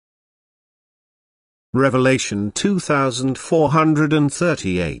Revelation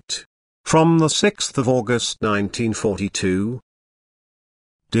 2438. From the 6th of August 1942.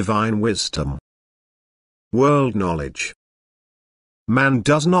 Divine Wisdom. World Knowledge. Man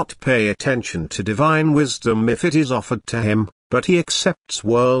does not pay attention to divine wisdom if it is offered to him, but he accepts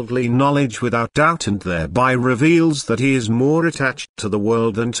worldly knowledge without doubt and thereby reveals that he is more attached to the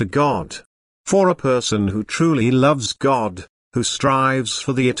world than to God. For a person who truly loves God, who strives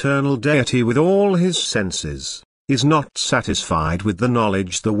for the eternal deity with all his senses, is not satisfied with the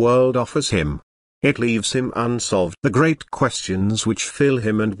knowledge the world offers him. It leaves him unsolved the great questions which fill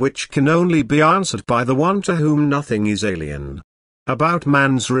him and which can only be answered by the one to whom nothing is alien. About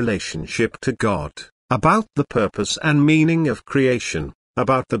man's relationship to God, about the purpose and meaning of creation,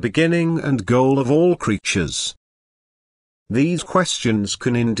 about the beginning and goal of all creatures. These questions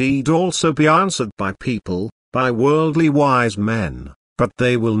can indeed also be answered by people, by worldly wise men, but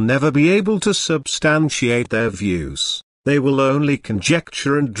they will never be able to substantiate their views. They will only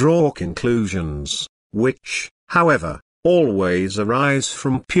conjecture and draw conclusions, which, however, always arise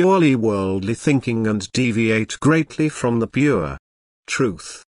from purely worldly thinking and deviate greatly from the pure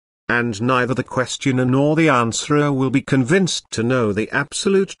truth. And neither the questioner nor the answerer will be convinced to know the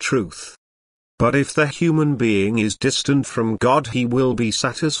absolute truth. But if the human being is distant from God, he will be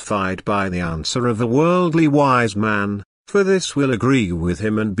satisfied by the answer of a worldly wise man, for this will agree with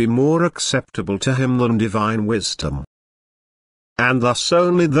him and be more acceptable to him than divine wisdom. And thus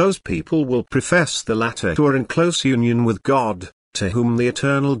only those people will profess the latter who are in close union with God, to whom the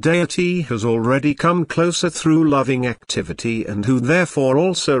eternal deity has already come closer through loving activity and who therefore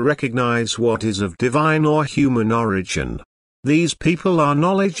also recognize what is of divine or human origin. These people are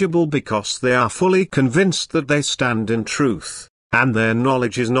knowledgeable because they are fully convinced that they stand in truth, and their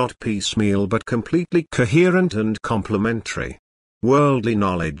knowledge is not piecemeal but completely coherent and complementary. Worldly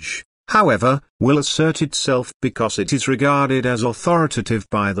knowledge, however, will assert itself because it is regarded as authoritative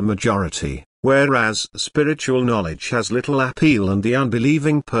by the majority, whereas spiritual knowledge has little appeal and the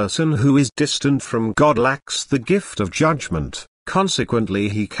unbelieving person who is distant from God lacks the gift of judgment, consequently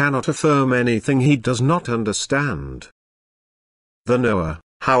he cannot affirm anything he does not understand. The knower,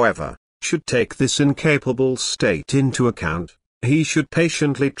 however, should take this incapable state into account. He should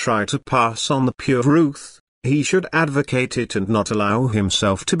patiently try to pass on the pure truth, he should advocate it and not allow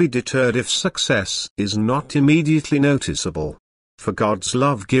himself to be deterred if success is not immediately noticeable. For God's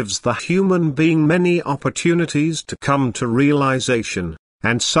love gives the human being many opportunities to come to realization,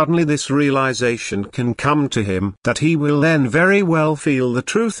 and suddenly this realization can come to him that he will then very well feel the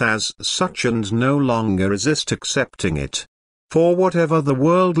truth as such and no longer resist accepting it. For whatever the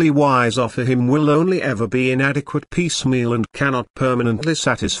worldly wise offer him will only ever be inadequate piecemeal and cannot permanently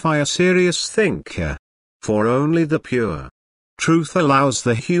satisfy a serious thinker. For only the pure truth allows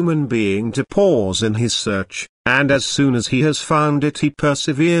the human being to pause in his search, and as soon as he has found it he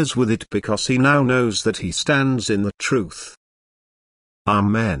perseveres with it because he now knows that he stands in the truth.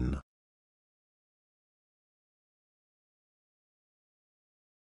 Amen.